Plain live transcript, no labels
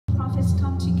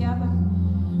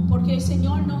porque el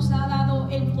Señor nos ha dado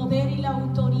el poder y la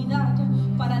autoridad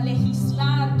para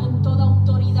legislar con toda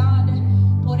autoridad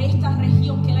por esta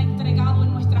región que Él ha entregado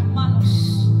en nuestras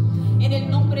manos. En el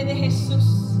nombre de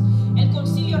Jesús, el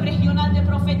Concilio Regional de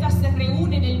Profetas se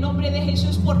reúne en el nombre de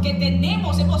Jesús porque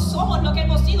somos lo que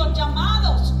hemos sido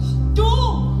llamados,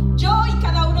 tú, yo y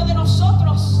cada uno de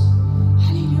nosotros,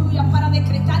 aleluya, para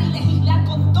decretar y legislar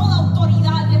con toda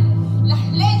autoridad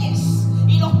las leyes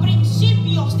y los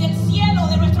principios del cielo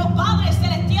de nuestro Padre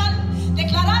Celestial,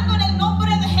 declarando en el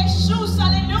nombre de Jesús,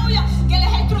 aleluya, que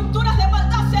las estructuras de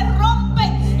maldad se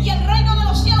rompen y el reino de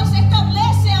los cielos se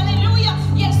establece, aleluya,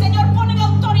 y el Señor pone en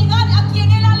autoridad a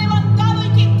quien Él ha levantado y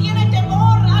quien tiene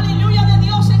temor, aleluya, de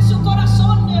Dios en su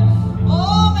corazón.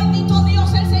 Oh, bendito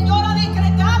Dios, el Señor ha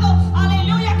decretado,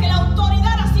 aleluya, que la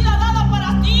autoridad ha sido dada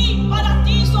para ti,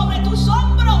 sobre tus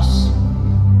hombros,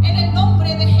 en el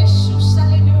nombre de Jesús,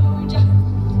 aleluya.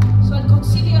 El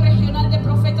Concilio Regional de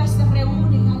Profetas se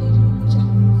reúne, aleluya,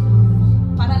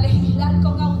 para legislar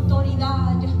con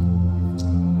autoridad,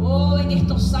 oh, en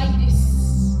estos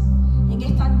aires, en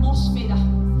esta atmósfera,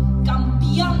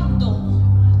 cambiando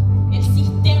el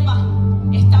sistema,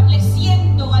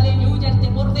 estableciendo, aleluya, el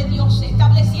temor de Dios,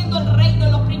 estableciendo el reino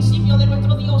y los principios de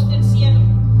nuestro Dios del cielo.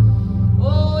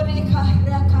 Oh,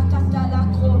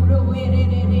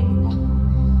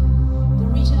 the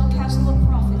Regional Council of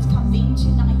Prophets convened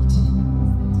tonight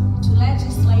to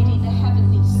legislate in the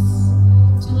heavenlies,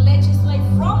 to legislate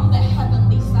from the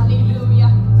heavenlies,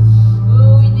 hallelujah.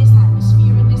 Oh, in this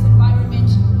atmosphere, in this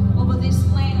environment, over this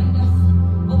land,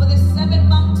 over the 7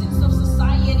 mountains of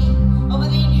society, over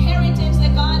the inheritance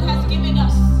that God has given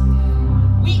us.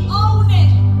 We own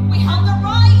it. We have the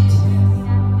right.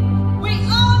 We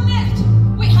own it.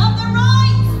 We have the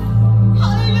right.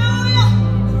 Hallelujah.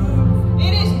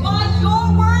 It is by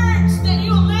your words that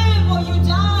you live or you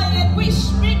die, and we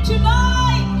speak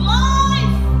tonight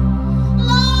life.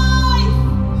 Life.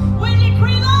 We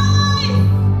decree life.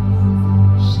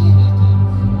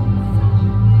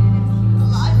 The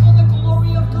life of the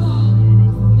glory of God.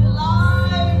 The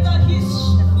life that His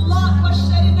blood was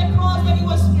shed in the cross, that it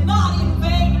was not in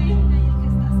vain.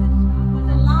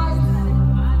 The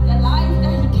life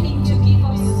that He came to give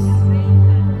us. The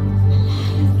life,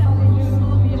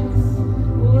 hallelujah.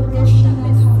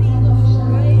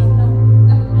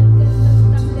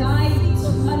 Tonight,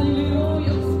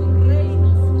 hallelujah.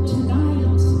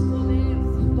 Tonight,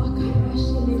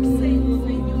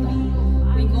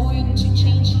 we're going to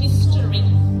change history.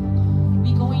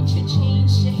 We're going to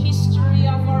change the history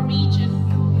of our region.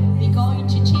 We're going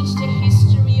to change the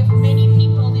history of many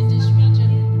people in this region.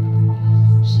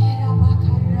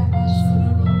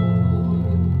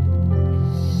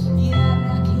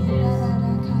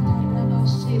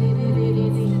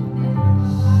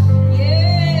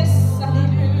 Yes,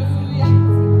 hallelujah.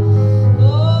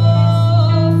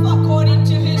 Oh, according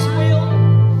to His will,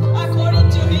 according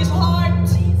to His heart,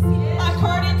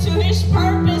 according to His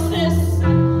purposes,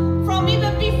 from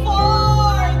even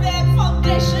before the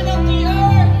foundation of the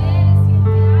earth.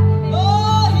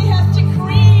 Oh, He has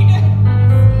decreed,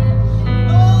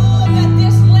 oh, that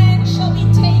this land shall be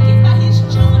taken by His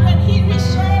children. He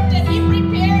reserved it, He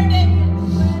prepared it.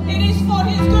 It is for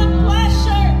His good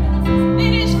pleasure.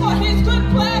 It is for His good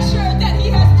pleasure that He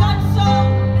has done so.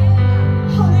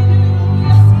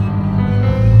 Hallelujah.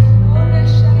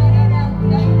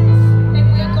 And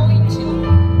we are going to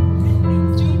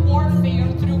do warfare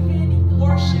through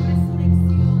worship.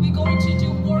 We're going to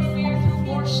do warfare through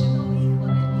worship.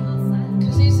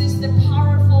 Because this is the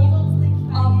powerful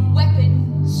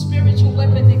weapon, spiritual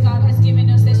weapon that God has given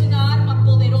us. Es una arma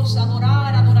poderosa,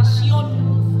 adorar,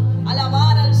 adoración,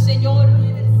 alabar al Señor.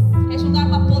 Es un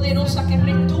arma poderosa que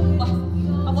retumba.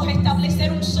 Vamos a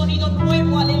establecer un sonido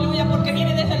nuevo, aleluya, porque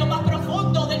viene desde lo más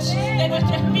profundo de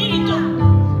nuestro espíritu.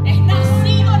 Es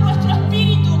nacido en nuestro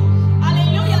espíritu.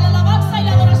 Aleluya, la alabanza y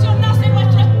la adoración nace en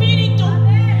nuestro espíritu.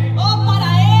 Oh,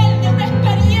 para Él, de una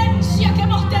experiencia que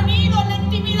hemos tenido en la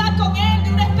intimidad con Él,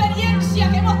 de una experiencia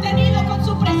que hemos tenido con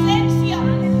su presencia.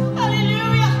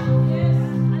 Aleluya.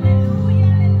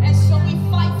 And so we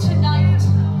fight tonight,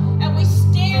 and we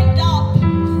stand up,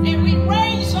 and we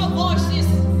raise our voices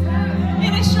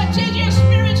in a strategic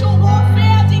spiritual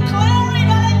warfare, declaring,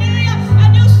 hallelujah, a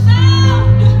new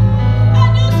sound, a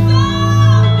new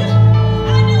sound,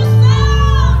 a new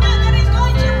sound that is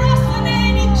going to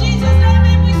resonate in Jesus' name,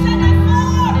 and we send it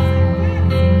forth.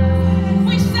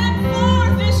 We send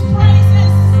forth His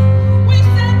praises. We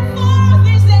send forth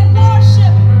His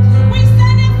worship. We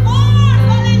send it forth,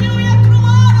 hallelujah,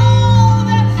 throughout all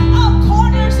the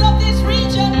corners of this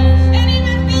region and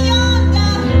even beyond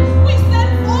that. We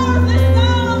send forth the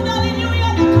sound, hallelujah,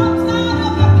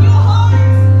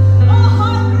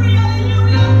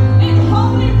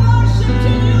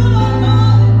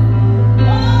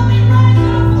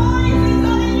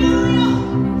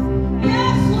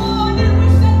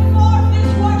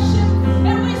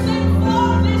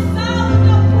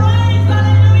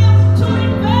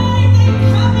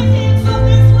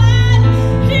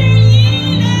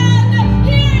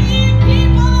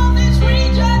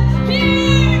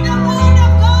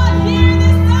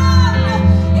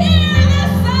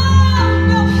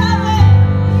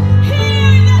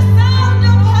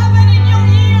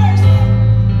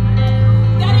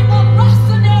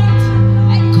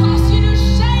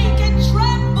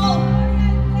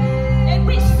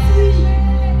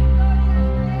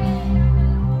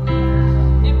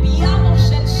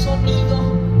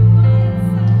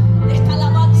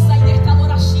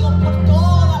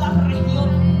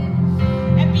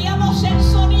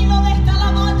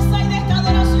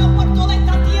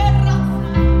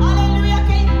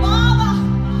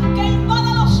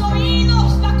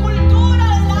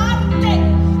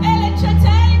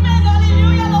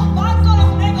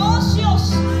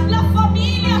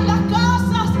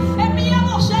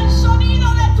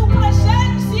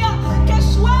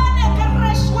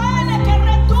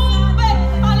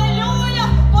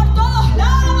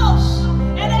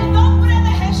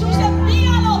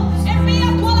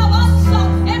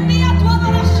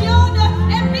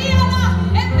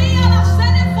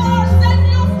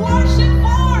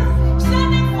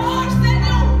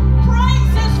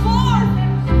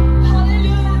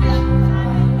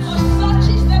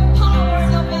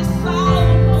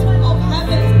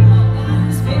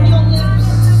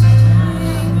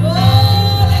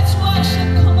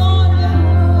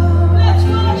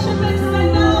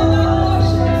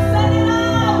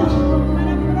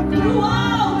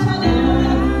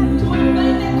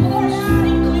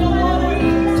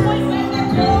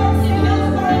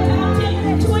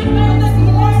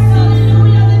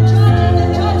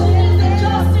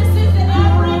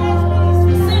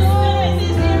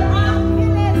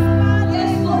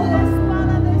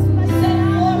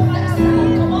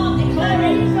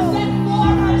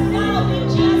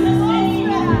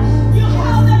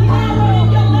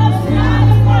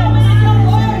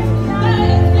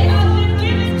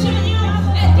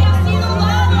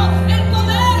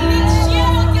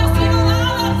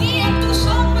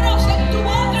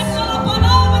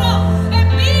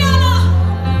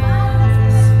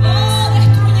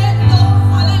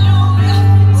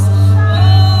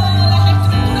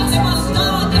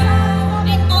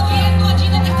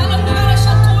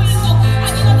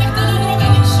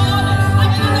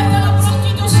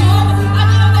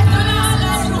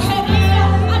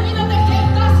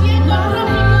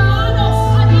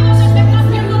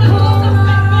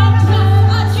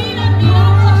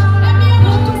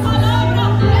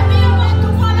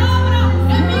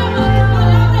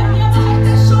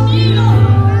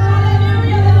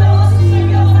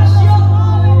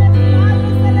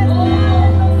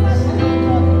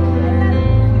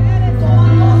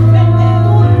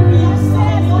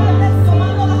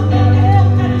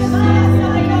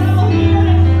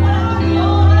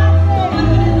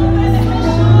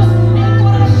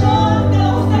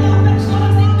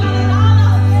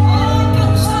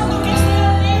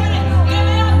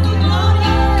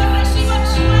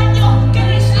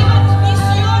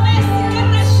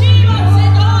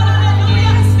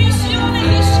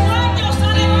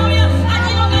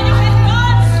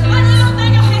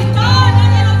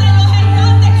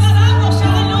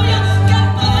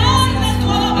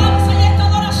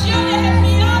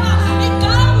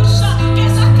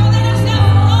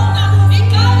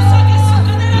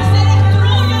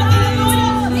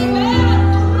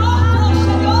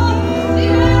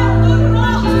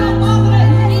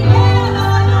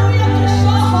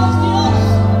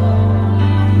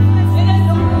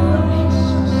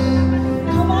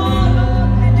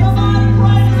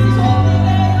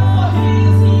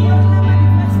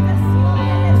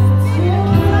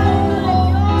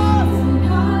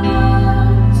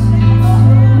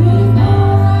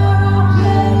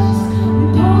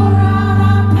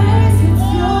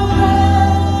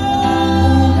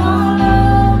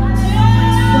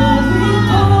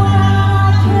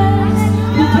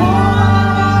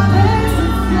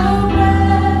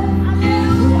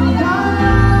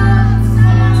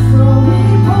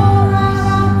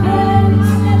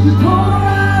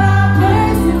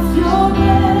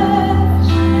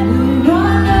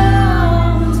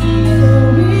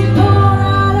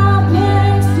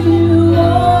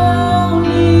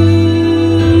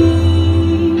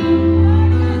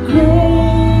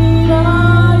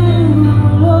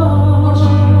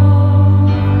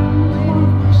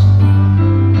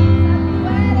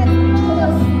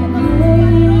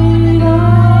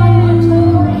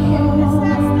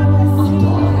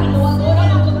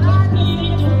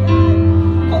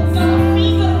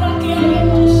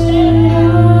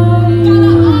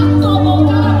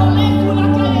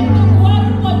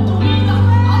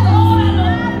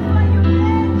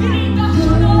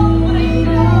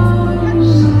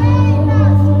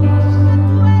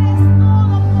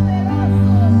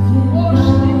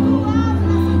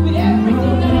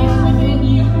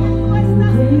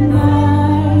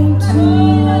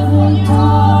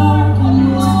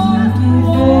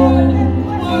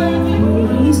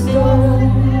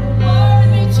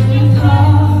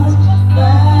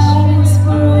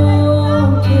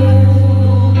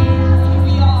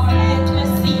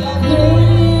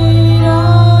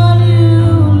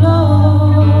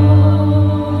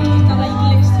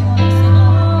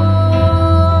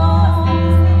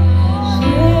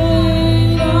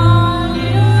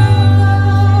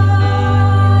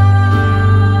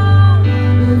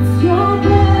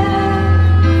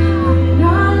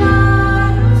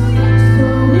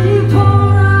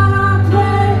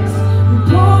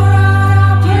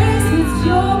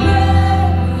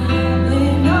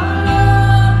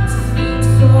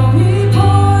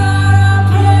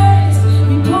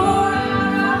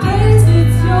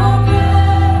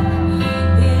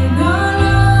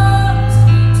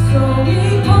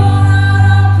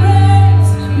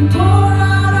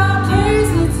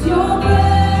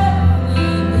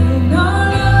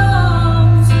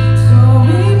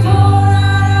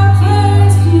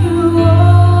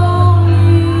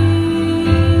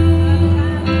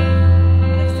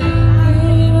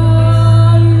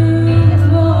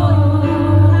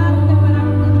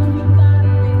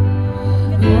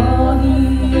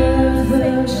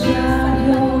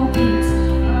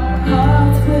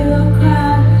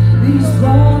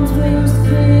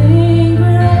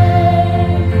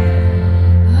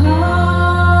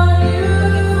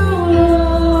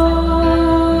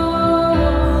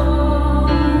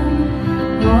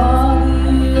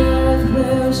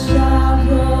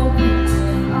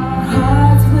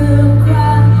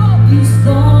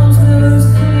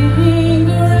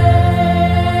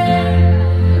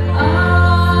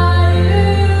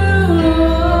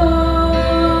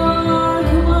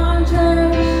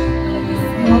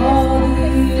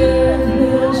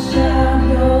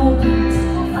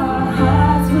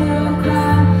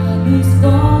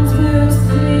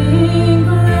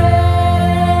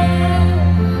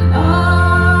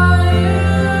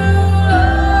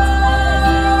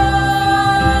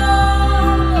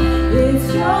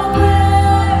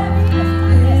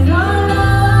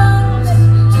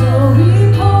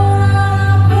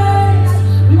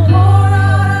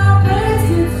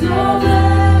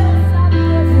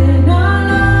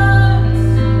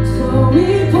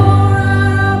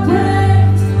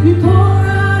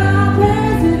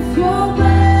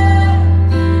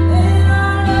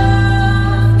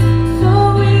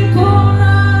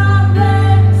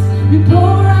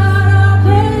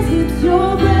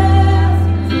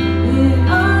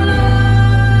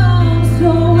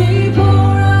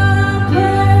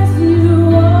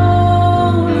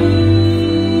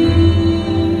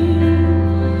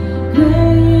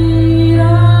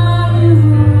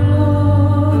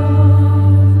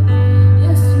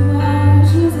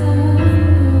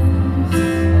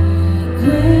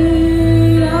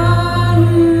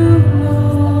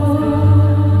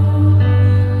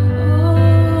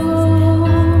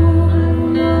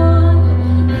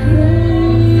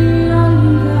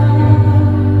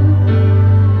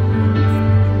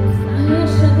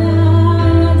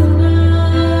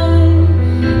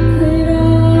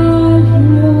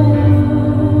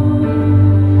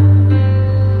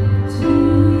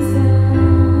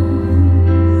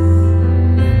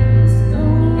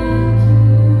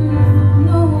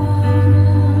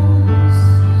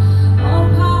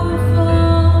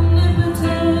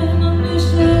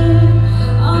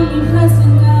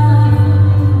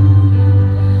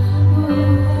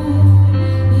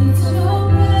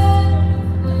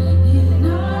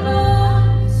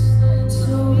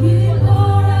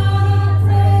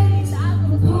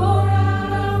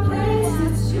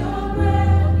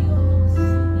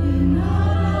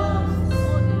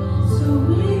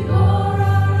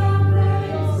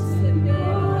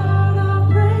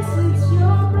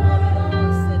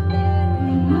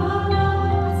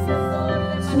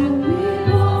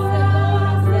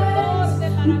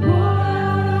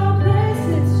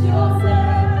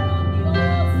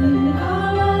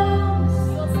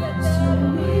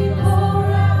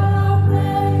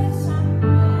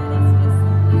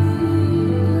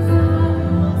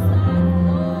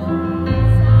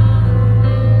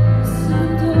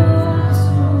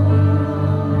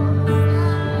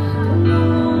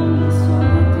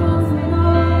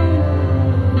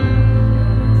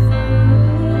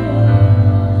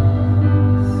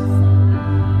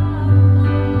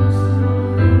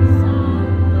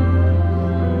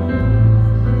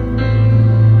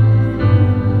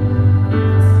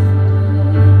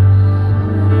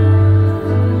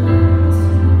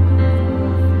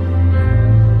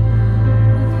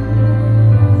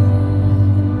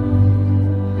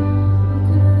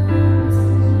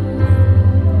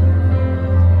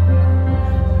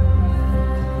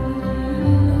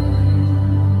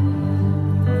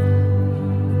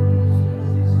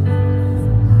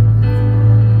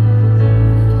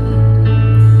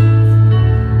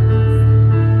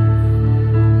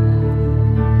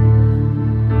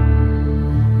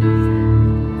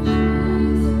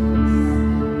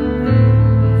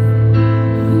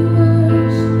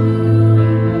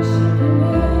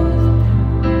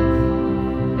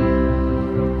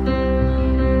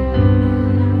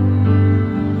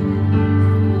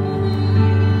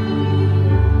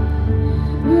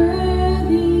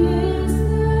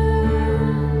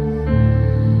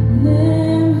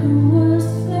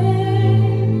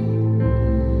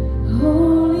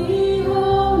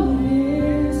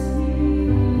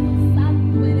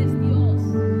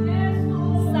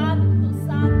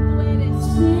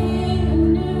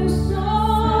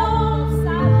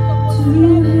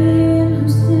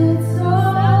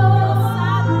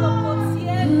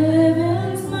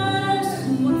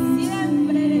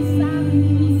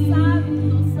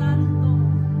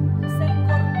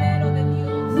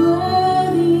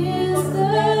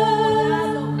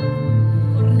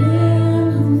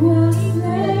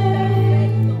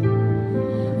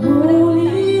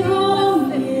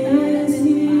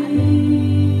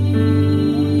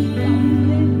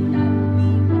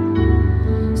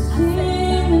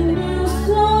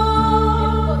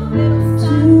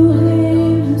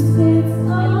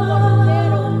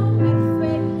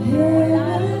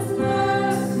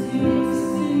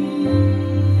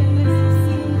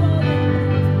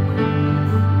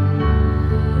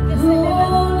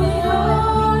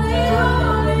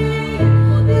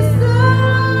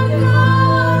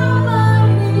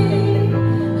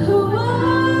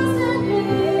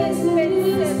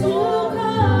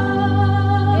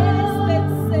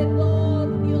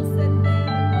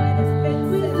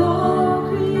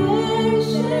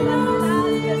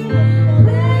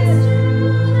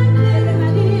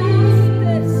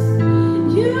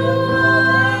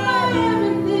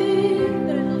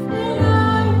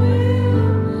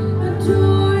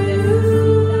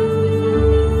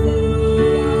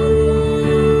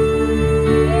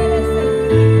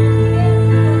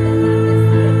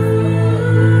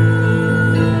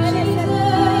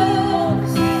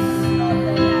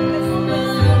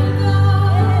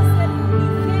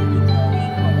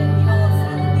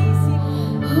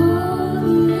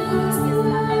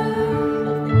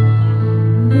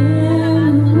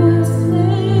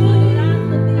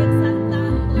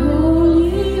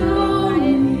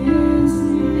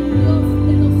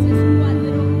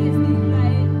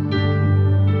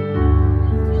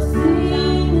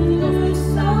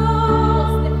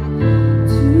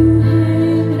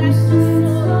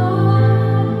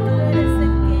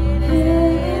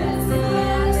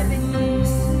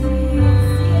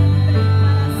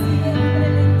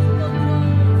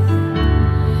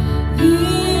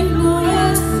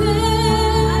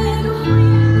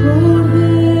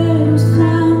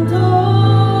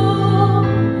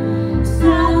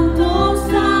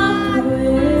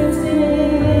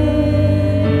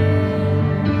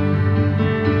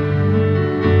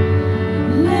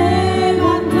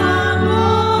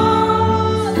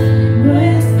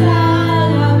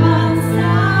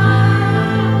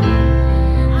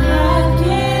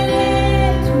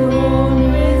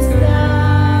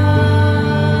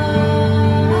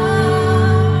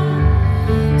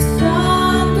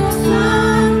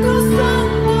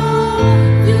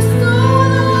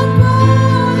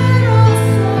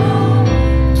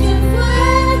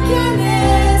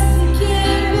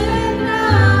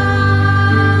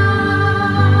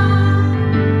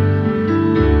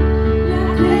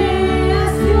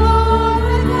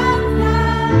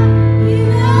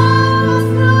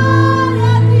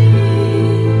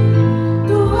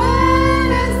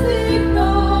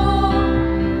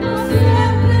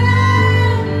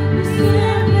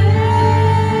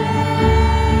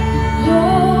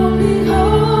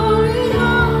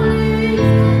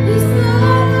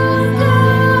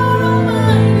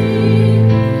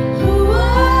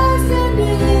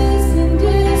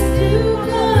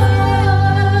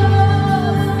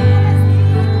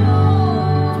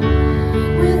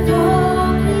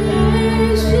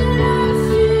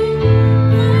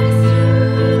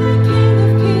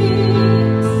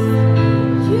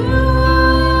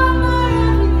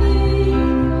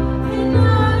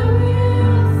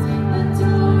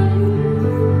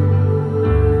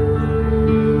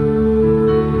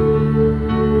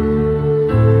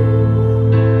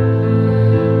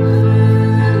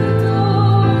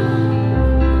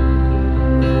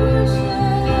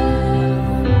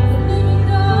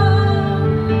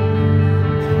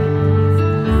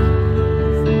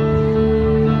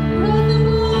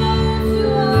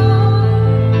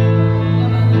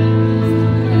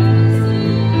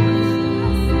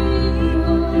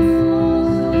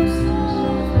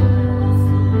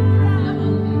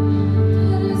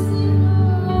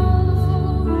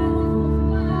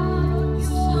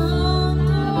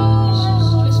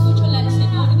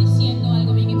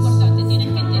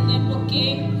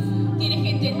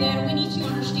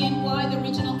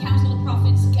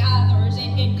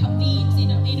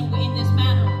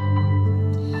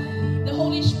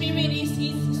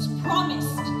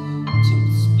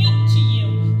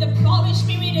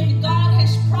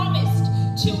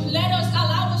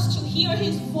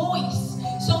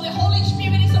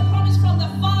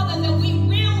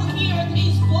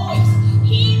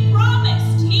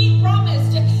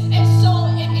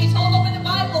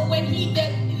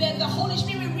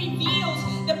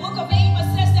 The book of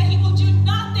Amos says that he will do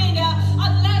nothing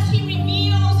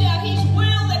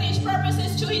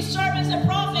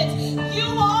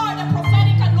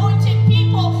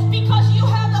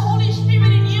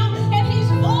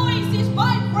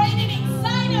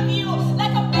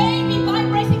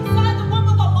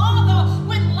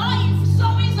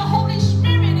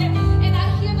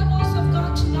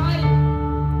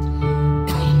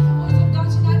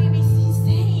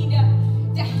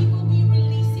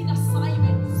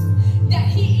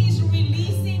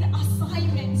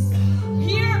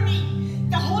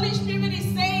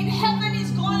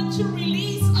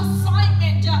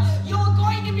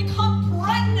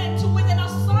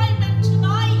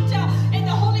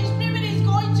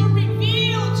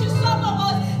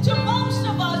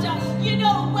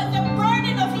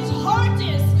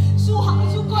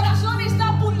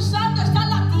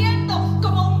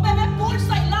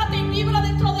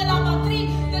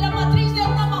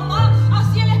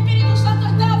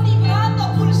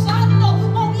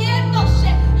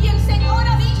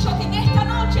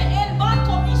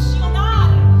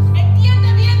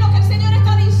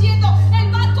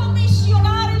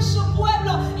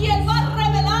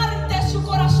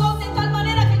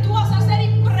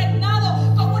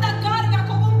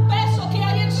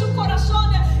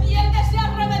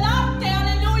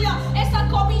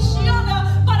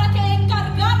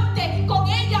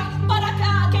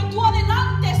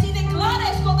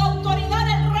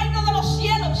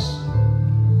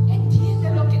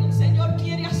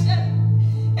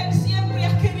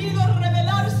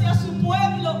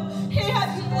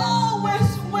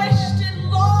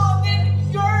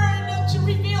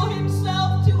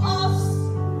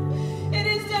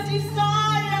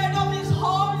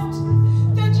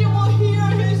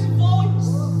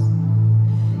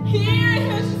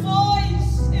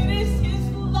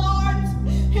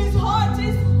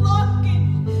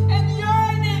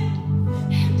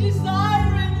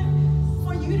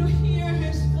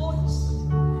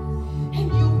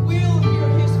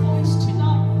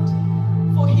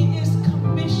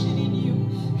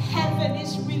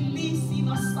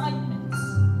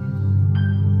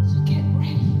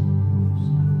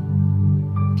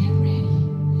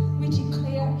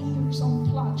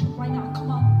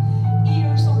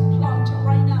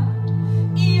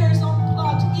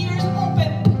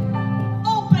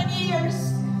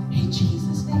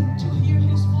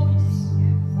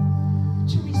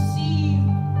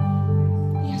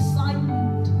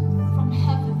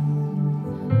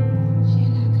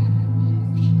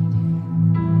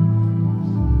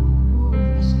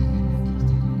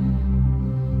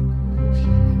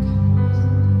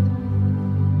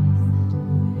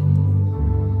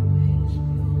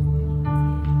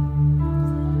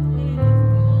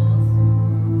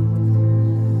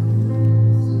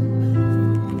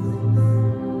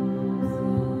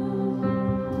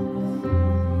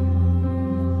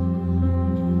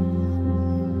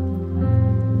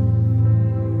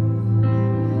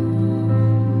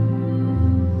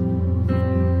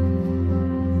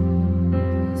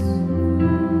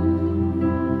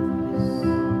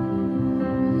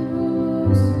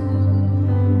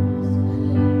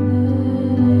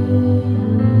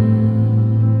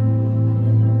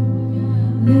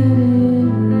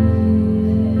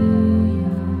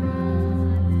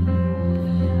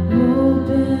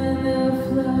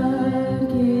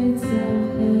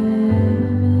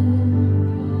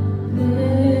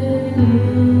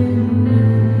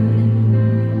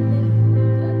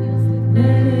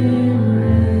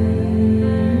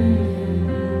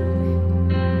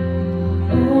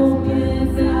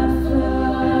Open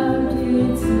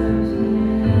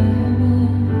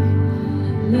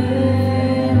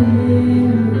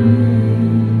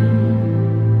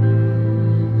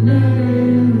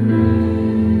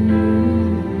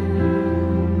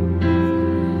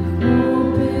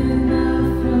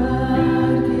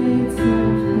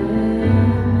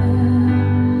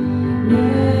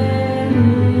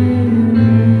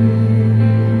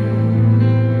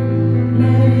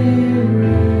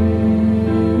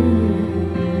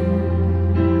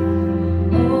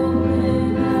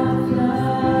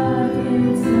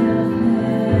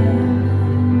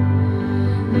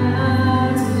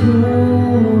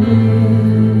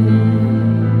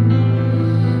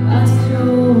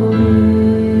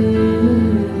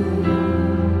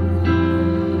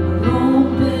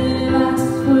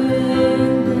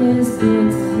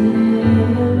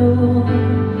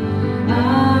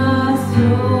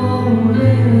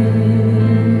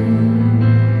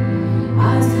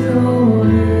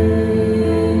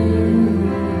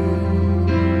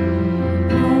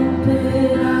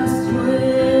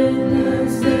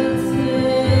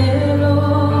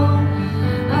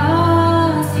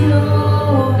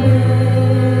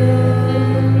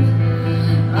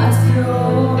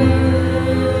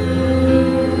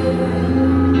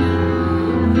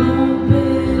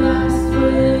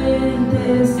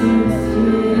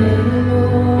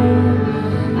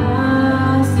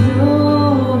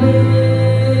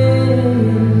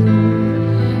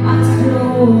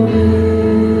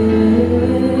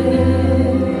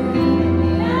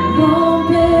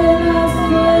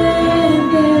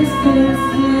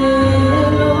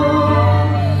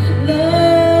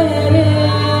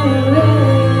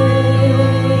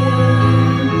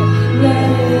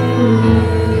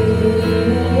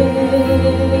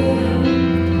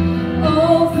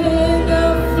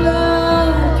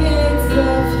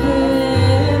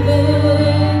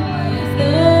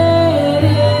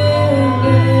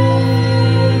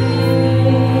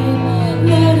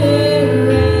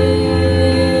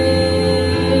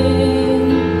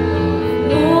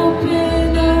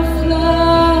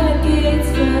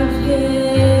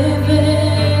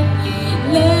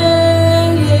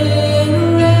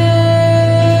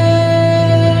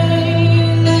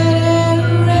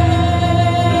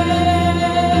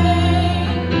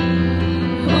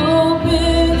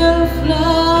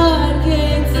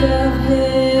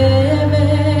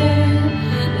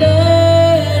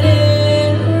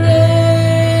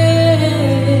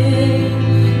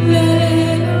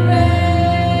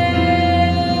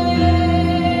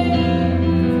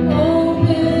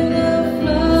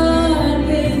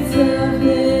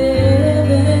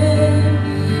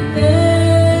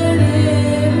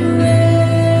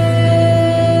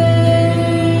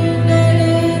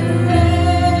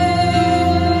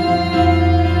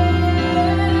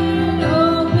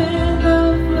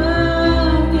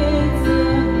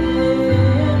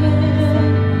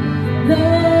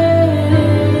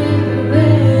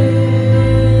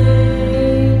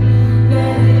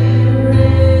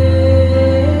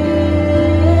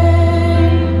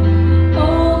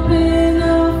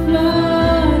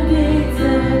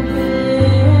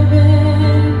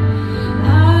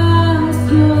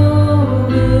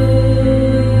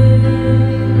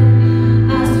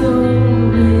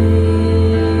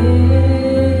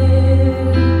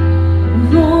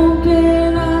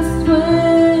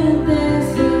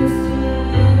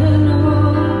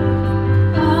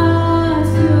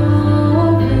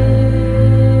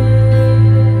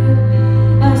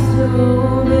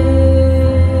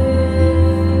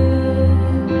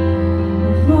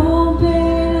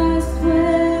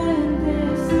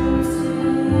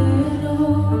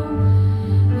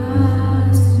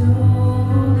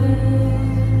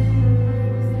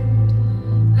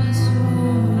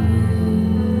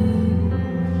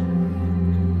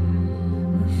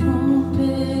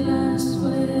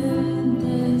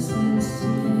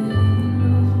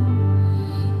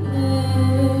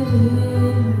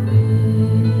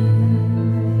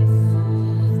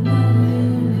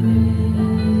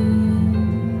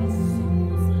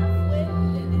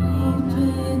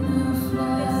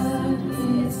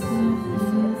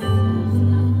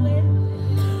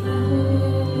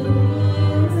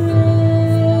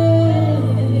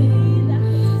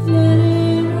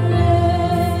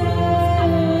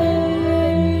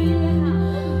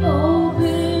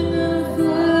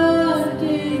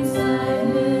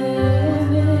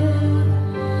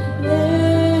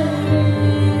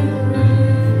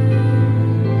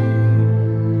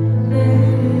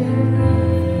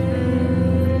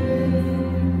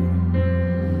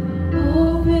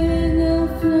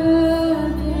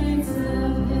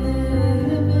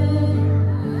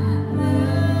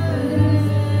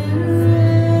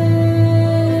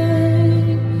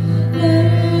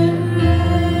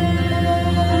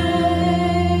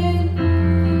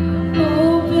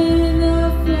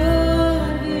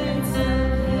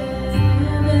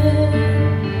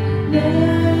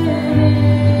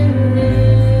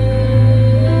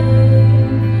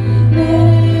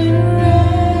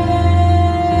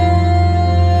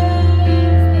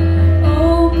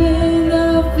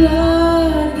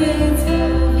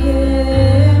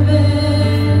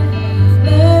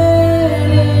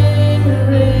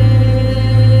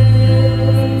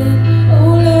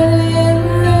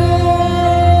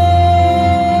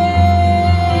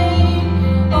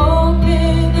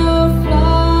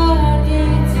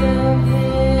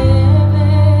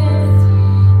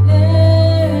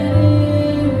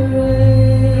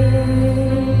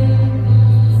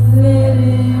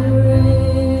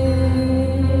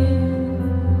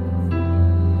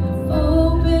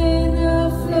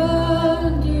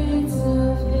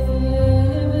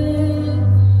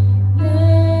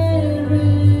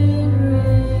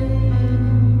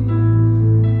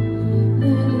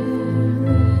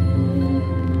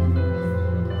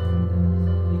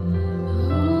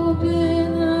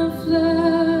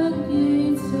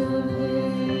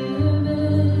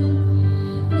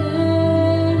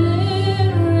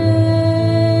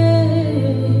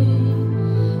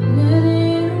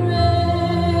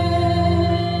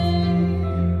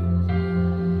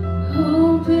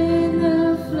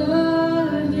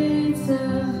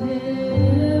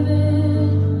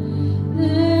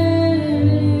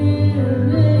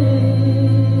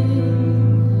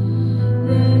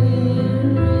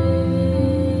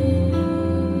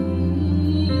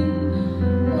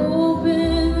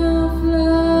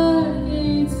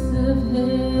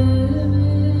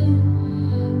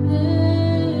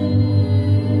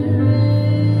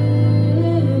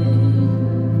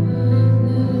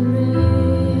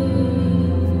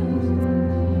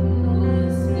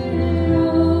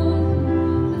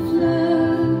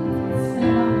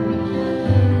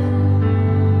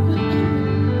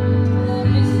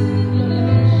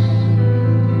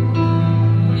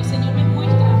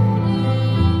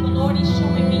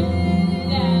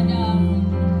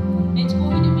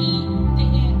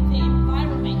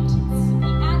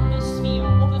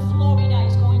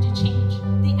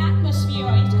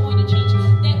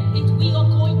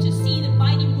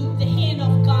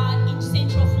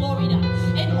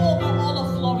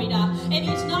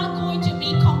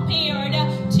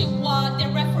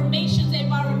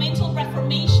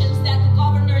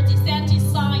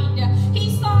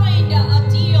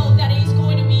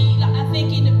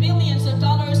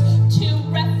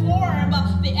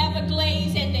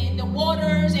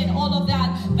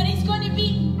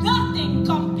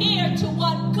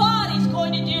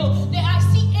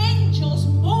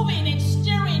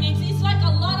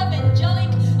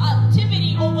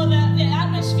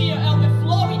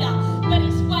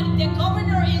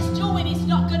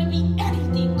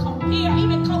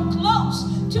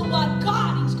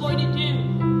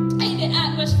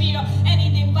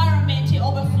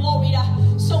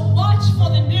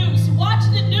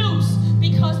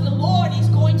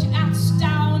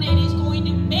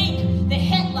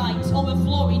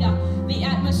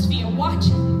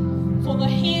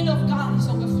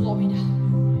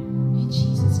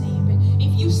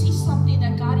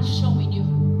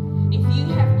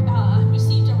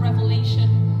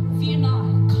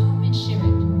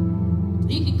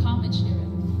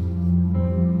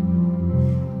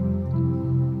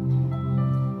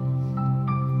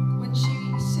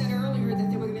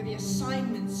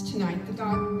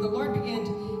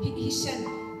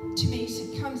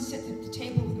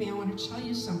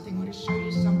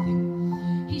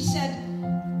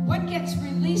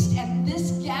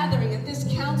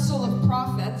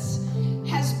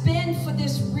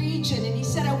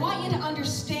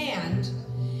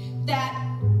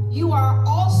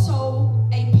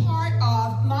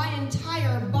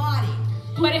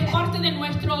Tú eres parte de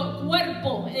nuestro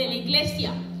cuerpo, de la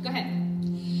iglesia. Go ahead.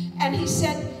 And he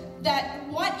said that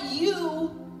what you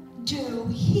do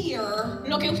here,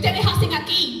 lo que ustedes hacen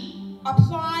aquí,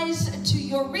 applies to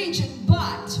your region,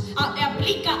 but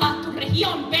aplica a tu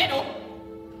región, pero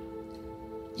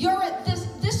you're at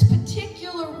this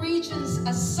particular region's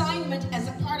assignment as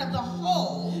a part of the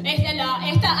whole.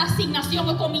 Esta asignación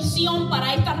o comisión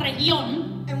para esta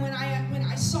región. And when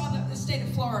I saw the state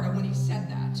of Florida when he said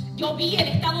that, yo vi el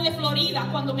estado de Florida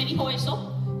cuando me dijo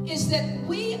eso. Is that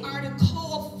we are to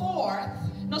call forth.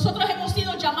 Nosotros hemos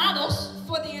sido llamados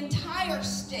for the entire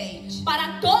state.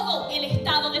 Para todo el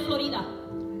estado de Florida.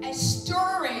 A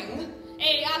stirring.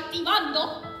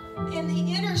 Activando. In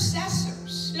the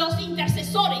intercessors. Los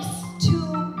intercesores.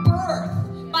 To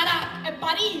birth. Para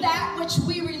parir that which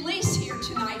we release here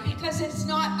tonight, because it's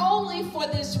not only for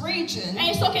this region.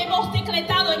 Eso que hemos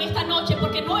decretado en esta noche,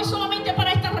 porque no es solamente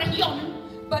para esta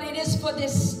región, but it is for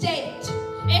this state.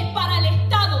 Es para el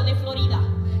estado de de Florida.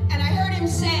 And I heard him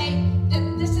say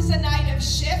that this is a night of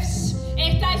shifts.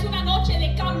 Esta es una noche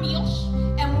de cambios.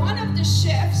 And one of the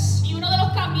shifts Y uno de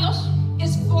los cambios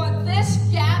is for this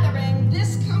gathering,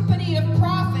 this company of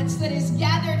prophets that is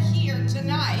gathered here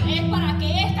tonight, es para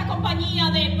que esta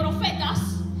compañía de profetas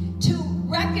to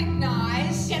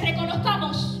recognize que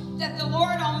reconozcamos that the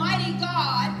Lord Almighty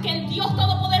God que el Dios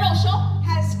Todopoderoso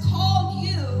has called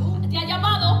you te ha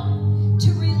llamado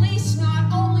to release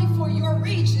not only for your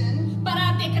region,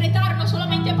 para decretar no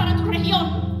solamente para tu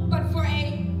región, but for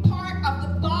a part of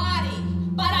the body,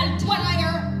 para el cuerpo,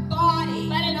 entire body,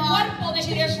 para el not cuerpo de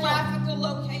Cristo, geographical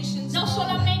locations. no only.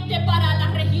 solamente para la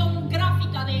región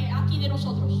gráfica de aquí de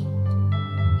nosotros.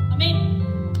 Amén,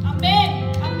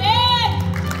 amén, amén.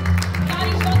 God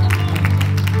is on the move.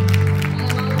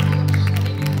 Alabado Dios,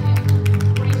 aleluya.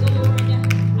 Praise the Lord.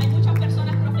 Hay muchas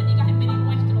personas proféticas en medio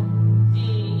nuestro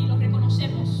y los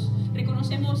reconocemos.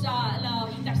 Reconocemos a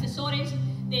los intercesores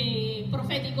de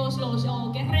proféticos, los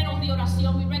guerreros de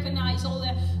oración. We recognize all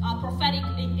the prophetic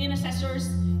intercessors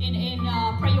and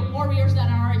prayer warriors that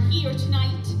are here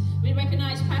tonight. We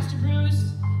recognize Pastor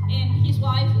Bruce and his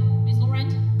wife, Miss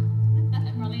Laurent.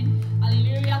 Marlene.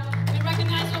 Hallelujah. We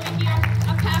recognize over here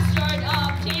Pastor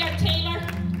J.R. Taylor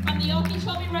from the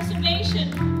Okeechobee Reservation,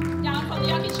 down from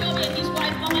the Okeechobee, and his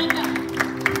wife Melinda.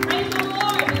 Praise the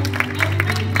Lord. And we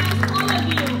recognize all of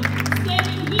you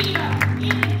standing here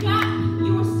in the gap.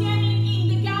 You are standing in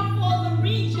the gap for the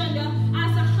region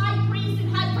as a high priest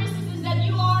and high priestesses that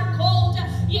you are called.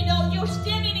 You know, you're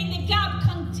standing in the gap,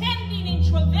 contending and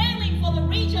travailing for the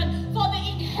region, for the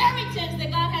inheritance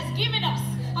that God has given us.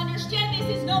 Understand,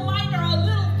 this is no minor or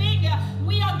little thing.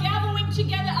 We are gathering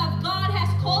together as God has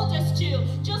called us to.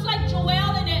 Just like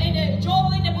Joel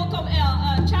in the book of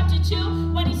chapter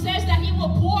 2, when he says that he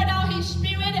will pour out his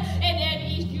spirit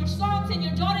and your sons and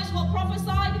your daughters will prophesy.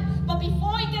 But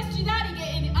before he gets to that,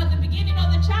 at the beginning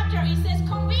of the chapter, he says,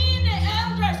 convene the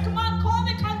elders. Come on, call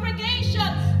the congregation.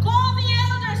 Call the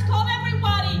elders. Call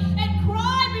everybody and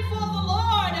cry before the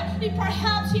Lord. And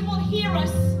perhaps he will hear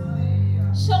us.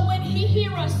 So when he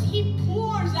hears us, he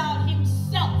pours out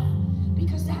himself,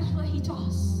 because that's what he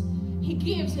does. He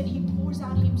gives and he pours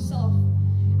out himself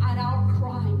at our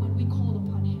cry when we call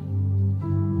upon him.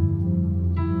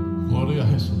 Gloria a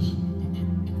Jesús.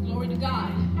 Glory to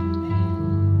God.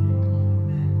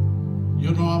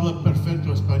 Yo no hablo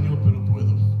perfecto español, pero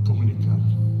puedo comunicar.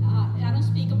 I don't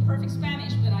speak a perfect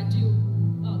Spanish, but I do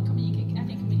communicate. I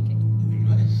can communicate. En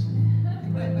inglés.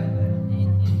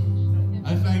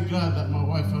 I thank God that my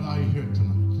wife and I are here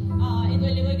tonight.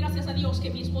 Le doy gracias a Dios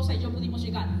que mi esposa y yo pudimos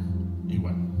llegar. Y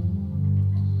bueno.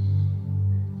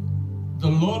 The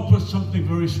Lord put something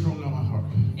very strong on my heart.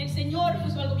 El Señor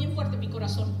puso algo bien fuerte en mi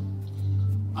corazón.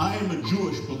 I am a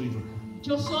Jewish believer.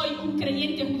 Yo soy un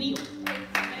creyente judío.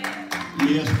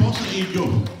 Mi esposa y yo.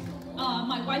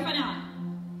 My wife and I.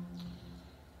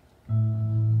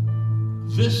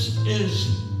 This is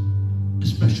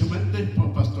especialmente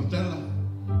por Pastor Tela.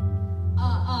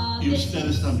 Y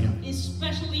ustedes también.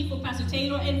 Especially for Pastor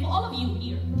Taylor and for all of you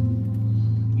here.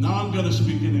 Now I'm going to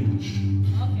speak in English.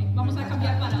 Okay, vamos a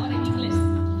cambiar para ahora en inglés.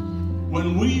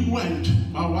 When we went,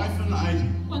 my wife and I,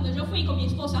 Cuando yo fui con mi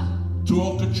esposa to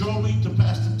Okeechobee to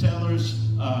Pastor Taylor's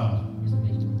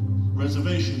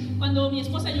reservation, cuando mi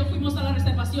esposa y yo fuimos a la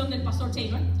reservación del Pastor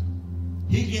Taylor,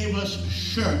 he gave us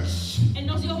shirts. él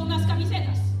nos dio unas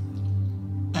camisetas.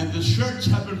 And the shirts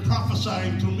have been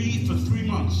prophesying to me for 3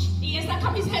 months. Y estas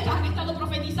camisetas han estado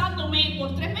profetizándome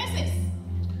por 3 meses.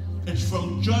 It's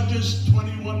from Judges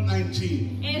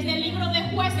 21:19. Es del libro de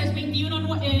Jueces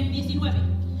 21:19.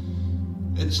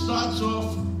 It starts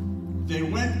off, they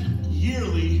went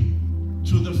yearly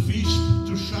to the feast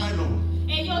to Shiloh.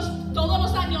 Ellos todos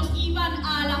los años iban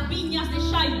a las viñas de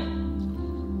Shiloh.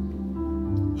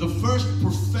 The first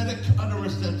prophetic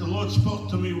utterance that the Lord spoke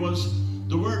to me was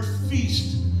the word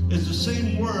feast is the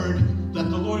same word that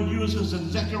the Lord uses in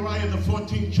Zechariah the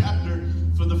 14th chapter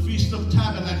for the Feast of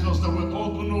Tabernacles that we're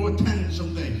all going to attend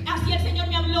someday. Así el Señor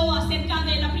me habló acerca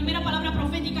de la primera palabra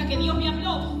profética que Dios me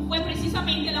habló. Fue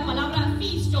precisamente la palabra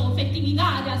feast o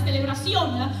festividad, la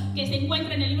celebración que se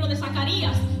encuentra en el libro de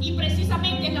Zacarías. Y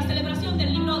precisamente es la celebración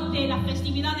del libro de la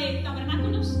festividad de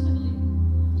tabernáculos.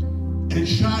 And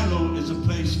Shiloh is a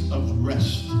place of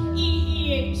rest.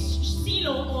 Y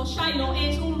Silo o Shiloh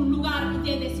es un lugar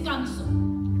de descanso.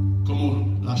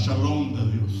 Como la shalom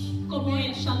de Dios. Como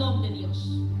el shalom de Dios.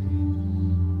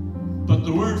 But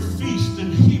the word feast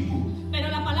in Hebrew Pero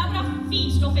la palabra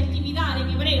feast o festividad en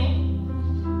hebreo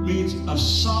means a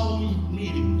solemn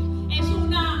meeting. es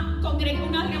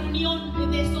una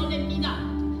reunión de solemnidad.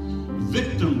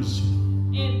 Victims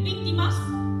Víctimas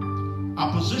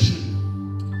opposition.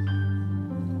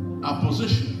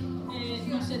 Opposition.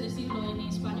 No sé decirlo en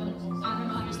español. I don't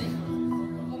know how to say.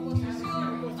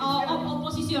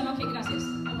 Oposición, ok, gracias.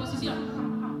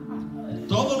 Oposición.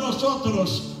 Todos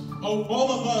nosotros,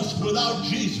 all of us without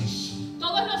Jesus,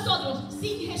 Todos nosotros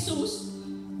sin Jesús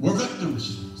were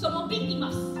victims somos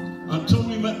víctimas until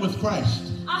we met with Christ,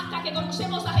 hasta que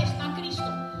conocemos a Cristo.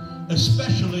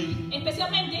 especially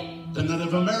Especialmente the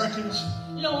Native Americans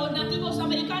los nativos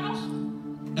americanos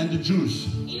and the Jews.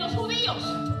 y los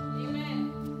judíos.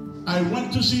 I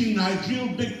went to see Nigel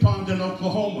Big Pond in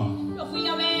Oklahoma, Yo fui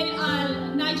a ver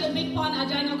al Nigel Big Pond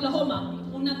allá en Oklahoma,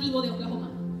 un nativo de Oklahoma.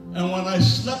 and when I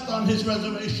slept on his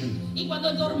reservation Y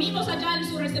cuando dormimos allá en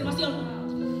su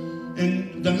reservación,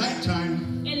 in the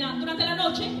nighttime, durante la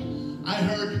noche, I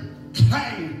heard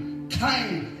clang,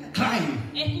 clang, clang.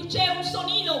 escuché un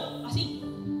sonido así.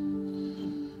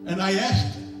 And I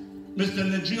asked Mr.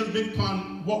 Nigel Big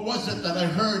Pond, what was it that I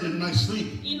heard in my sleep?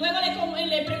 Y luego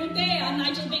le pregunté a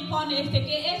Nigel Big Pond,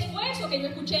 ¿qué fue eso que yo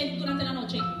escuché durante la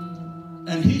noche?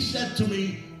 And he said to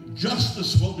me,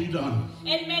 justice will be done.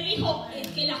 Él me dijo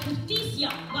que la justicia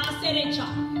va a ser hecha,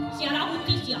 se hará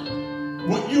justicia.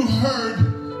 What you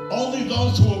heard, only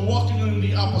those who are walking in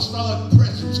the apostolic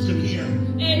presence could hear.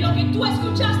 Lo que tú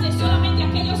escuchaste, solamente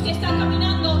aquellos que están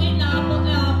caminando en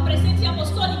la presencia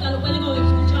apostólica lo pueden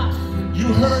escuchar. You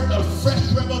heard a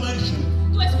fresh revelation.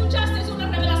 Tú escuchaste una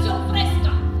revelación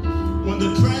fresca. When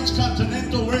the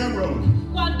Transcontinental Railroad,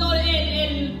 Cuando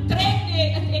el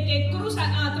tren que cruza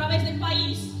a través del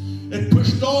país it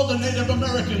pushed all the Native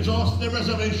Americans off their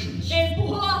reservations.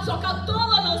 empujó a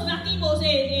todos los nativos,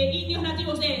 indios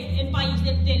nativos del país,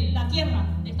 de la tierra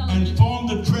de Estados And Unidos.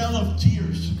 formed a trail of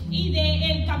tears. Y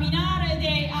el caminar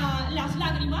de las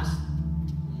lágrimas.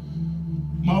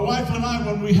 My wife and I,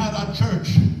 when we had our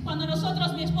church, Cuando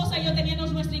nosotros, mi esposa y yo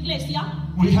teníamos nuestra iglesia,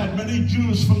 we had many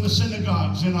Jews from the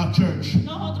synagogues in our church.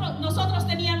 nosotros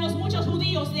teníamos muchos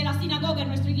judíos de la sinagoga en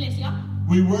nuestra iglesia.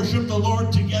 We worshiped the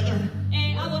Lord together,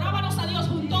 Adorábamos a Dios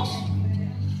juntos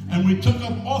and we took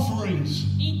up offerings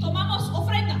y tomamos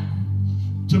ofrenda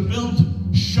to build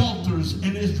shelters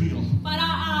in Israel.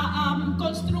 para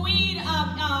construir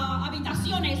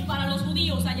habitaciones para los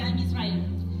judíos allá en Israel.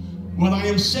 What I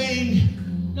am saying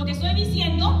Lo que estoy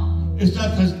diciendo is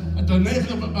that the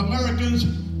Native Americans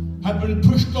have been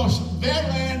pushed off their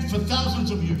land for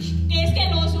thousands of years. que es que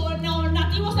los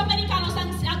nativos americanos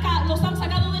los han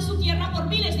sacado de su tierra por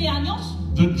miles de años.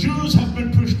 The Jews have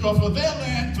been pushed off of their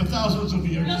land for thousands of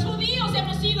years. Los judíos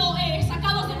hemos sido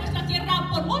sacados de nuestra tierra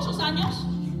por muchos años.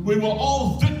 We were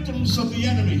all victims of the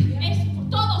enemy,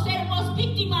 Todos éramos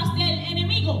víctimas del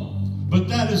enemigo. but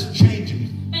that is changing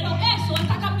Pero eso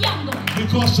está cambiando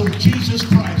because of Jesus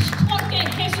Christ porque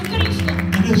Jesucristo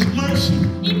and His mercy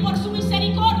y por su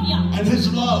misericordia and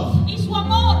His love. y su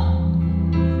amor.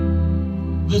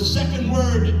 The second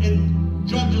word in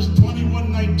Judges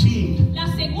 21:19 La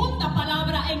segunda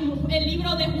palabra en el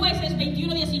libro de Jueces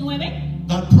 21:19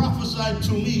 that prophesied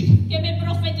to me que me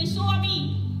profetizó a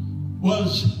mí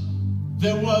was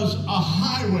there was a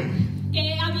highway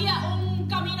que había un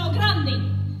camino grande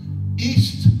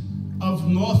east of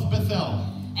North Bethel.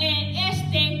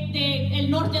 del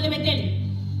norte de Betel.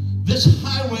 This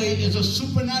highway is a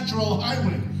supernatural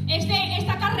highway.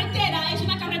 Esta carretera es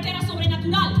una carretera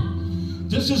sobrenatural.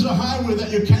 This is a highway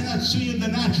that you cannot see in the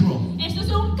natural. Esto es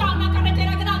una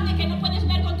carretera grande que no puedes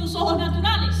ver con tus ojos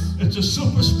naturales. It's a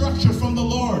superstructure from the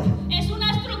Lord. Es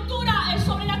una estructura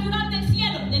sobrenatural del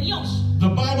cielo, de Dios. The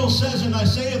Bible says in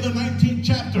Isaiah the 19th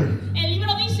chapter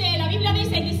La Biblia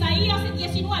dice en Isaías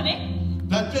 19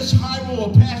 that this highway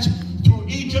will pass through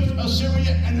Egypt,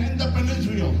 Assyria, and end up in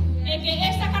Israel. Que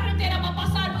esta carretera va a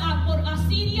pasar por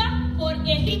Asiria, por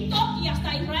Egipto y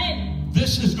hasta Israel.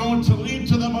 This is going to lead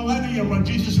to the millennium when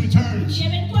Jesus returns. Y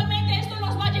eventualmente esto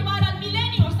nos va a llevar al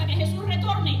milenio hasta que Jesús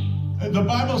retorne. The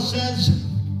Bible says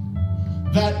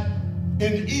that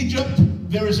in Egypt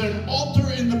there is an altar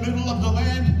in the middle of the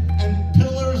land and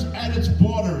pillars at its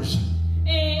borders.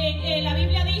 La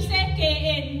Biblia dice que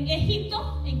en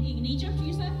Egipto, en Egypt,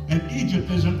 you said? In Egypt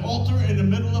there's an altar in the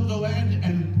middle of the land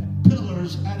and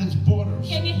pillars at its borders.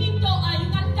 Que en Egipto hay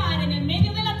un altar en el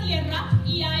medio de la tierra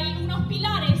y hay unos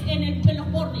pilares en los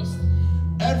bordes.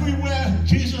 Everywhere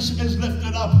Jesus is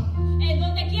lifted up,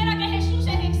 Donde quiera que Jesús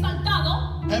es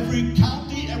exaltado, every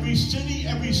county, every city,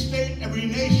 every state, every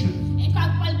nation,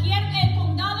 cualquier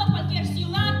condado, cualquier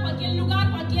ciudad, cualquier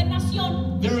lugar, cualquier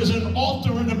nación, there is an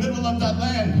altar in the middle of that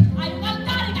land. hay un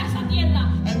altar en esa tierra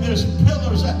And there's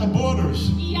pillars at the borders.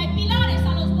 y hay pilares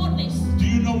a los bordes. Do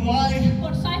you know why?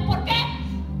 ¿Sabes por qué?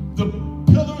 The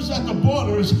pillars at the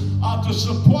borders are to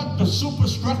support the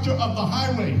superstructure of the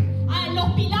highway.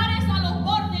 los pilares a los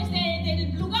bordes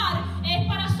del lugar es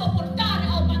para soportar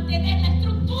o mantener la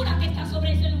estructura que está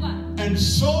sobre ese lugar. And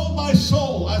soul by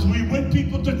soul, as we win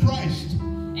people to Christ,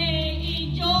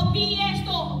 Y yo vi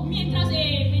esto mientras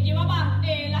me llevaba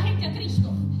la gente a Cristo.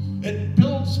 it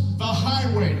builds the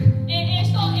highway.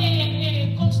 Esto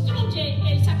construye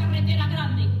esa carretera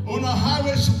grande. Una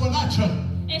highway supernatural.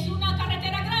 Es una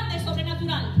carretera grande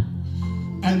sobrenatural.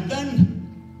 And then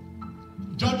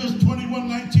Judges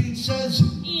 21:19 says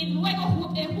Y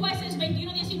luego Jueces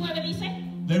 21:19 dice,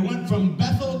 they went from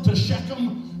Bethel to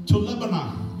Shechem to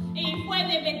Lebanon. fue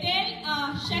de Betel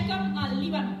a Shechem al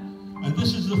Líbano. And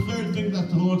this is the third thing that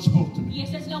the Lord spoke to me. Y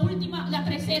esa es la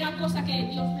tercera cosa que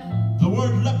Dios me habló. The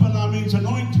word Lebanon means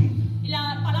anointing.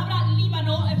 La palabra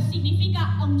Líbano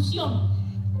significa unción.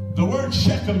 The word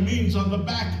Shechem means on the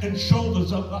back and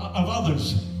shoulders of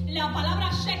others. La palabra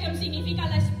Shechem significa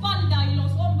la espalda y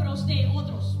los hombros de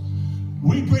otros.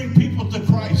 We bring people to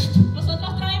Christ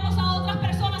Nosotros traemos a otras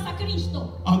personas a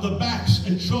Cristo on the backs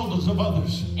and shoulders of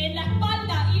others. en la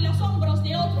espalda y los hombros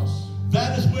de otros.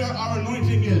 That is where our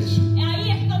anointing is.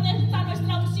 Ahí es donde está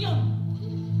nuestra unción.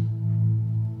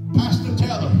 Pastor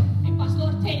Taylor, El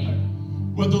pastor Taylor,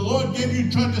 when the Lord gave you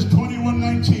Judges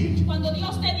 21:19, cuando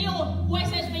Dios te dio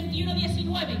Jueces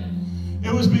 21:19,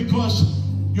 it was because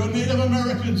your Native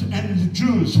Americans and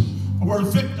Jews were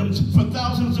victims for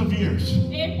thousands of years.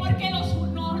 porque los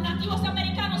nativos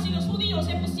americanos y los judíos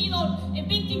hemos sido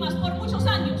víctimas por muchos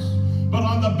años. But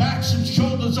on the backs and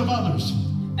shoulders of others,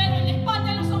 Pero en la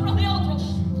espalda y los hombros de otros,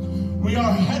 we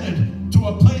are headed to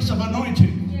a place of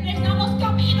anointing. estamos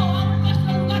camino a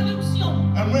nuestro lugar de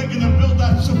unción. And we're going to build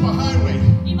that superhighway,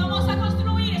 Y vamos a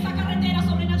construir esa carretera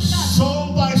sobrenatural.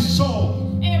 soul by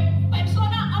soul,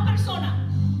 Persona a persona,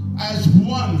 as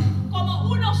one, como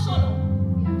uno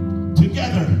solo,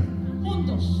 together.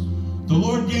 juntos. The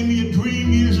Lord gave me a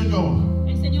dream years ago.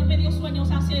 El Señor me dio sueños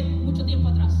hace mucho tiempo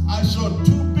atrás. I saw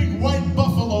two big white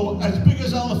buffalo as big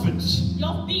as elephants.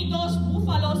 Yo vi dos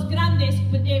búfalos grandes,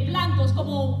 blancos,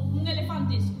 como un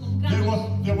elefantes,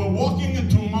 grandes. They were walking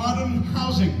into modern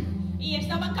housing. Y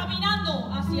estaban caminando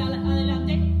hacia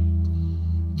adelante.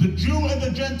 The Jew and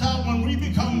the Gentile, when we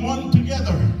become one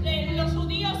together, Los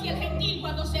judíos y el gentil,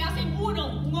 cuando se hacen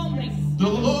uno, un hombre. the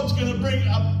Lord's going to bring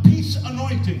a peace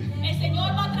anointing, El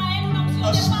Señor va a traer una unción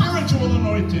a de paz, spiritual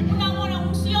anointing, una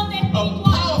unción de a espiritual,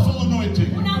 powerful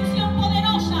anointing una unción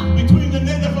poderosa between the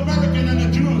Native American and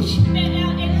the Jews,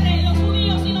 entre los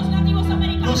judíos y los nativos los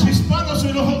americanos, hispanos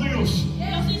y los judíos,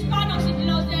 los hispanos y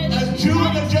los the Jew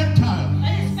and the Gentile.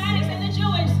 Hispanics and the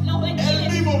Jews, los El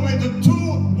gentiles. mismo made the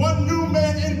two, one new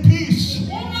man in peace.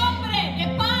 Un hombre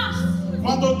de paz.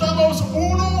 Cuando estamos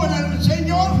uno en el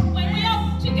Señor, When we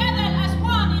are together as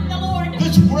one in the Lord,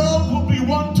 this world will be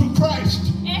one to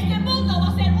Christ. este mundo va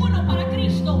a ser uno para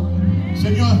Cristo.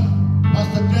 Señor,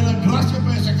 Pastor Taylor, gracias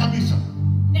por esa camisa.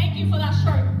 Thank you for that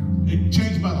shirt. It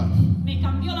changed my life. Me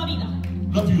cambió la vida.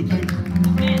 Love you, thank you.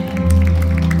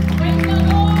 Amen. Praise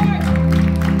the Lord.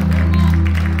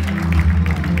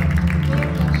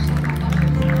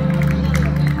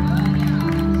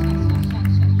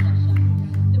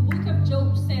 The book of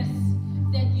Job says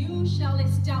that you shall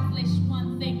establish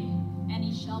one thing, and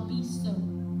it shall be so.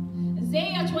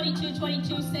 Isaiah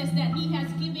 22:22 says that he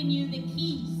has given you the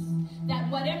keys, that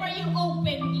whatever you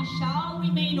open, it shall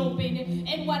remain open,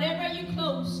 and whatever you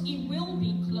close, it will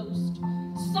be closed.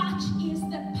 Such is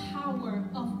the power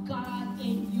of God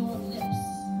in your lips.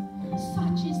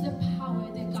 Such is the power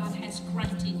that God has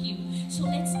granted you. So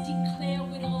let's declare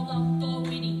with all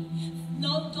authority.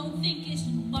 No, don't think it's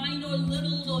minor,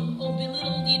 little, or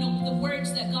belittled, the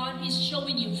words that God is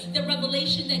showing you, the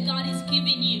revelation that God is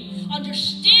giving you.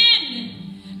 Understand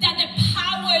that the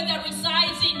power that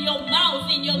resides in your mouth,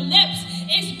 in your lips,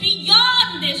 is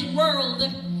beyond this world.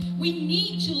 We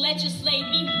need to legislate.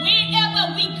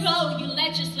 Wherever we go, you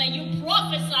legislate, you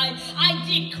prophesy. I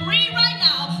decree right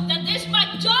now that this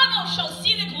McDonald's shall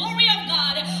see the glory of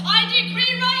God. I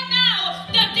decree right now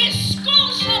that this school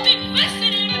shall be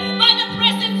visited by the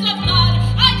presence of God.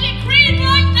 I decree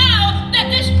right now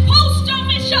that this post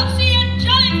office shall see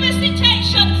angelic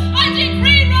visitation. I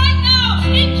decree right now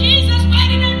in Jesus'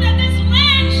 mighty name that this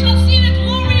land shall see the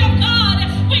glory of God.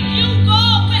 When you go,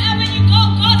 wherever you go,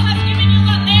 God has given you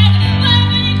that land.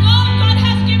 Wherever you go, God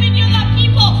has given you that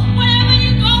people. Wherever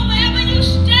you go, wherever you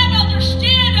stand,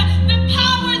 understand the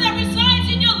power that resides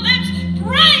in your lips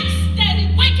breaks that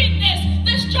wickedness,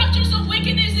 destruction.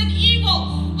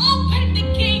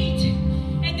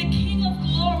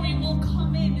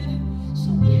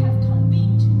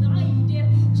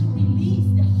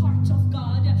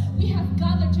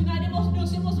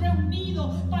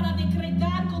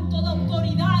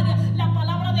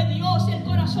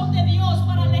 Dios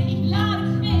para legislar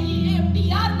y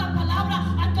enviar la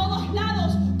palabra a todos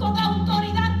lados con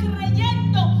autoridad,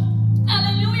 creyendo,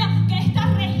 aleluya, que esta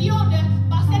región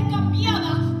va a ser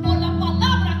cambiada por la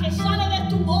palabra que sale de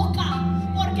tu boca,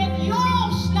 porque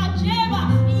Dios la lleva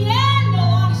y Él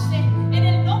lo hace en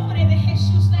el nombre de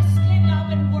Jesús. Let's stand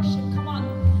up and worship. Come on,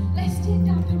 let's stand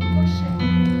up and worship.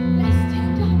 Let's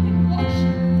stand up and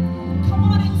worship. Come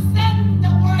on and send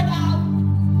the word out.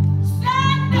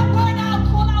 Send the word out.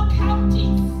 Call out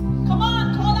counties. Come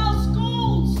on, call out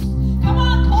schools. Come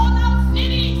on, call out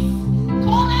cities.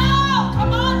 Call out.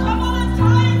 Come on,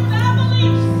 entire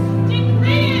families.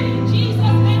 Decree it in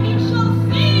Jesus' name. You shall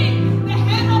see the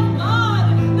hand of God.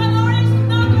 The Lord is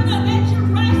not going to let you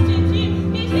rest in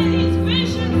Him. He said His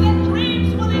visions and dreams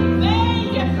will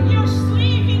invade your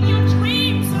sleep in your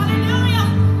dreams. Hallelujah.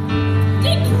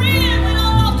 Decree it with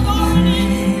all authority.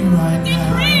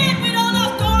 Decree it with all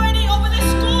authority over the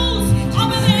schools,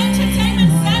 over the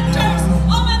entertainment centers,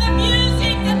 over the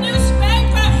music, the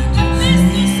newspaper, the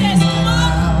businesses. Come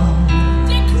on.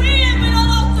 Decree it with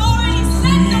all authority.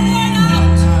 Send the word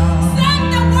out. Send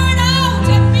the word out.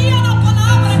 Envía la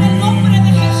palabra en el nombre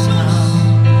de Jesús.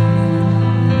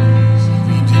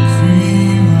 We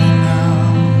decree right now.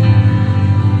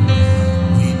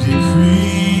 We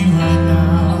decree right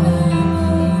now.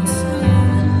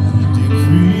 We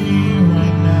decree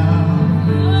right now.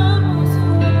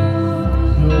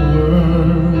 Your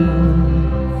word.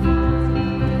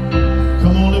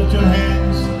 Come on, lift your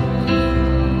hands.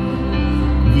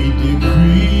 We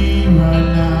decree right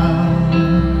now.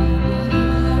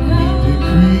 We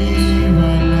decree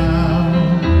right now.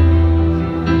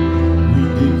 We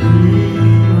decree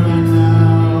right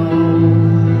now.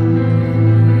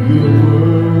 Your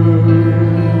word.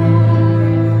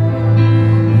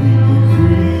 We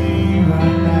decree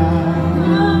right now.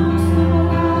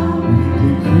 We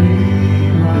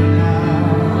decree right now.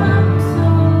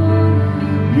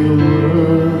 Your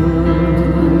word.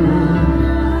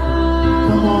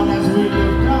 Come on, as we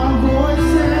lift our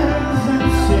voices and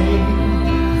sing.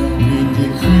 We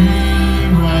decree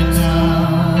right now.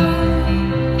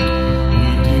 We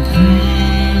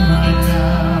decree right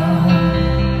now.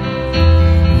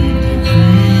 We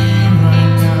decree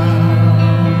right now.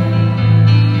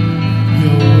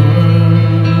 Your word.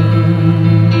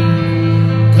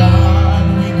 God,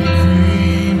 we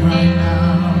decree right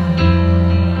now.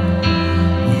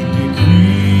 We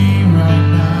decree right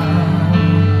now.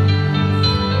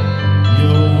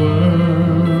 Your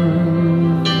word.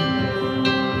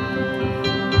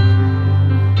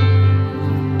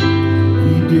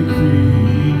 We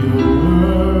decree your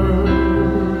word.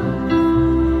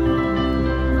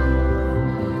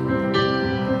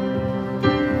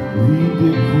 We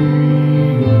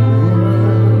decree your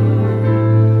word.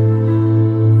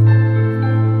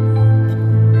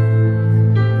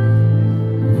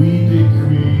 We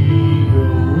decree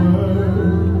your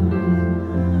word.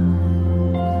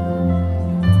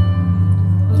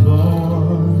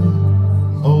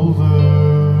 Lord, over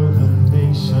the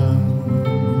nation.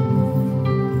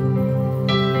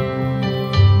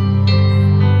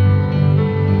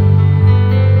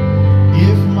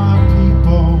 If my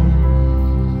people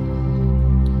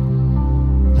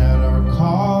that are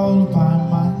called by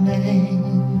my name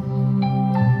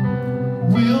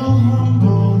will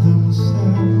humble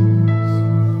themselves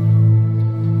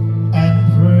and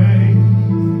pray,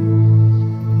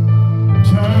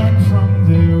 turn from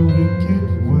their wicked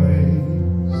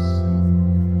ways,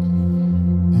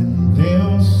 and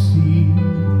they'll see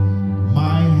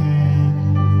my hand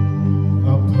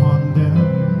upon them,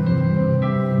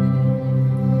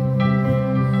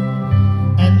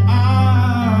 and I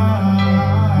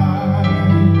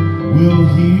will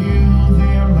heal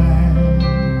their land.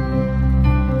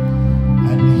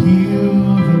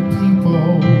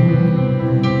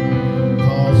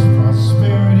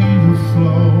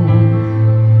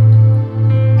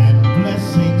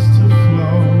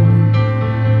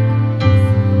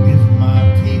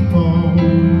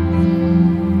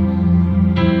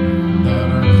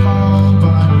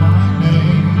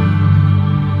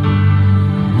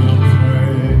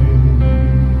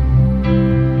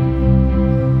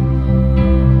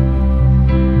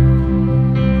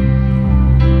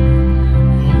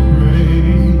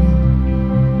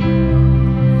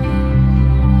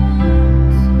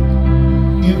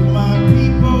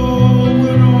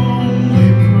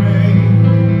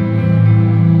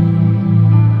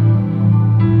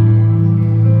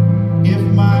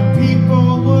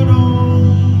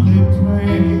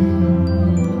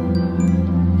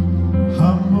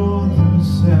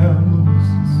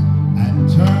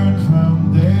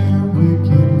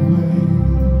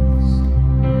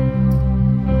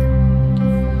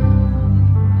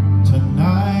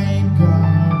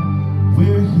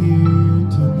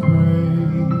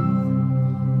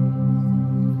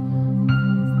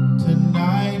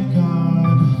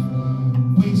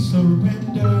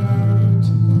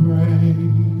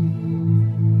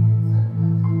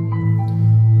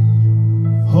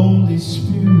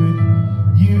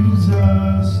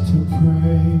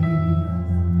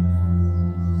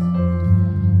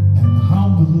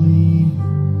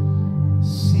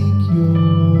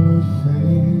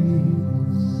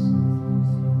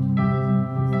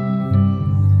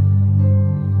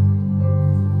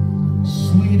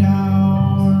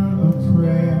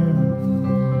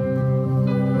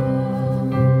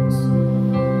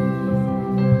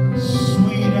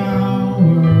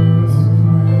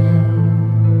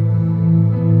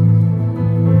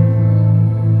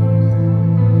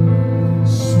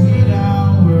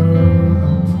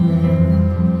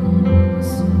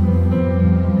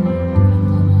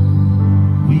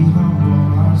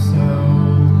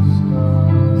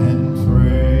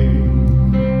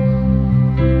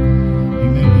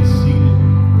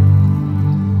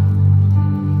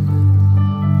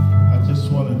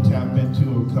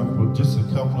 Just a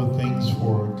couple of things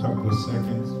for a couple of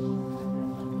seconds.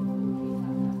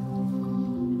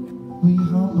 We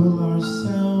humble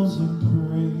ourselves and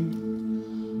pray.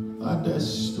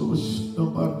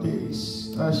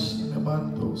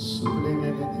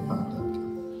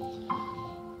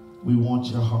 We want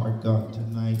your heart, God,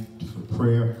 tonight for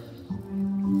prayer.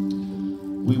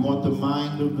 We want the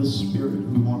mind of the Spirit.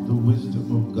 We want the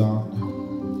wisdom of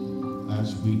God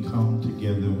as we come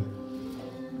together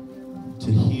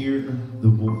to hear the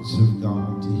voice of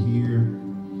God, to hear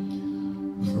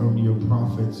from your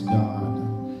prophets, God.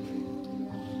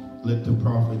 Let the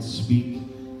prophets speak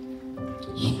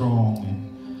strong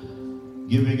and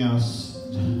giving us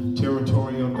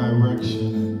territorial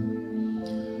direction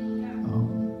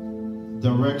and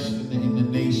direction in the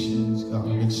nations, God,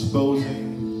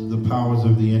 exposing the powers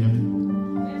of the enemy.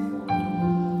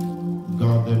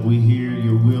 God, that we hear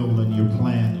your will and your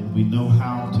plan and we know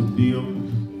how to build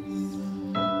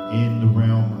in the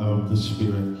realm of the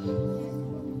Spirit.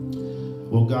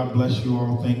 Well, God bless you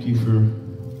all. Thank you for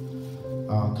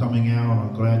coming out.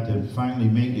 I'm glad to finally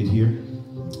make it here.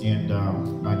 And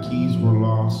my keys were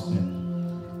lost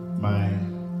and my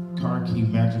car key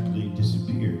magically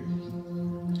disappeared.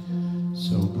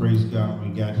 So praise God, we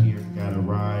got here, got a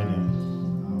ride,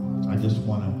 and I just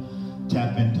want to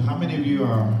tap into. How many of you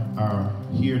are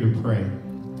here to pray?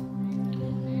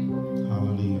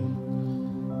 Hallelujah.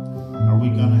 Are we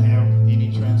going to have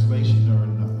any translation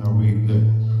or are we good?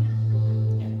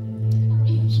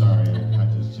 I'm sorry, I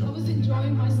just jumped. I was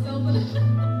enjoying myself.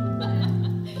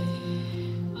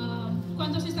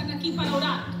 ¿Cuántos están aquí para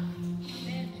orar?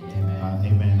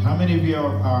 Amen. How many of you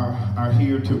are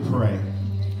here to pray?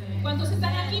 ¿Cuántos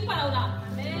están aquí para orar?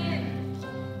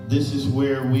 This is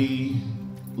where we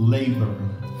labor.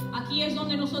 Aquí es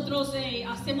donde nosotros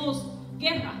hacemos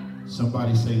guerra.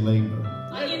 Somebody say labor.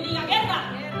 Alguien diga guerra.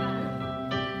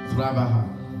 Trabajar.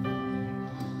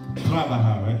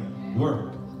 Trabajar, right?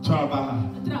 Work.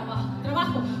 Trabajar.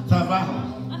 Trabajo.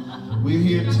 Trabajo. We're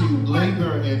here to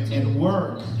labor and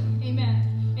work.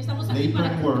 Amen. Estamos aquí Labor para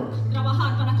and work.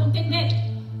 trabajar, para contender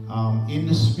In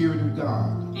the Spirit of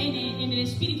God. en el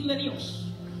Espíritu de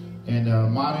Dios. And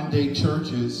modern day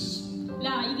churches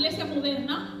La iglesia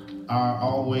moderna are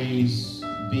always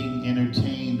being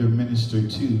entertained or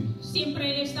ministered to.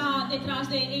 siempre está detrás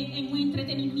de en un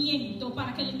entretenimiento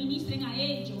para que le ministren a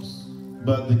ellos.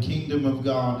 But the kingdom of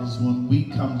God is when we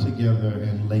come together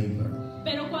and labor.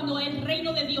 Pero cuando el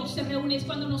reino de Dios se reúne es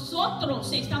cuando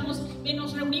nosotros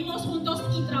nos reunimos juntos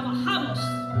y trabajamos.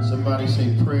 Somebody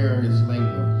say prayer is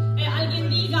labor. Alguien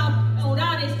diga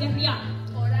orar es guerrear.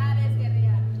 Orar es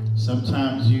guerrear.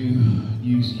 Sometimes you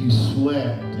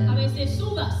sweat. A And veces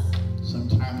sudas,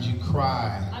 sometimes you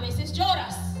cry. a veces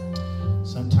lloras,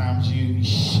 Sometimes you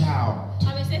shout.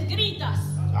 a veces gritas.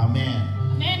 Amen.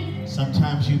 Amén.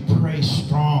 Sometimes you pray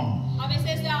strong. A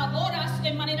veces adoras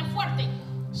en manera fuerte.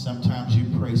 Sometimes you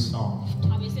pray soft.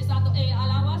 A veces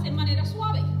alabas en manera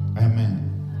suave. Amen.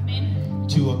 Amén.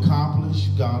 To accomplish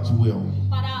God's will.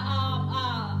 Para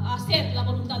hacer la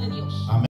voluntad de Dios.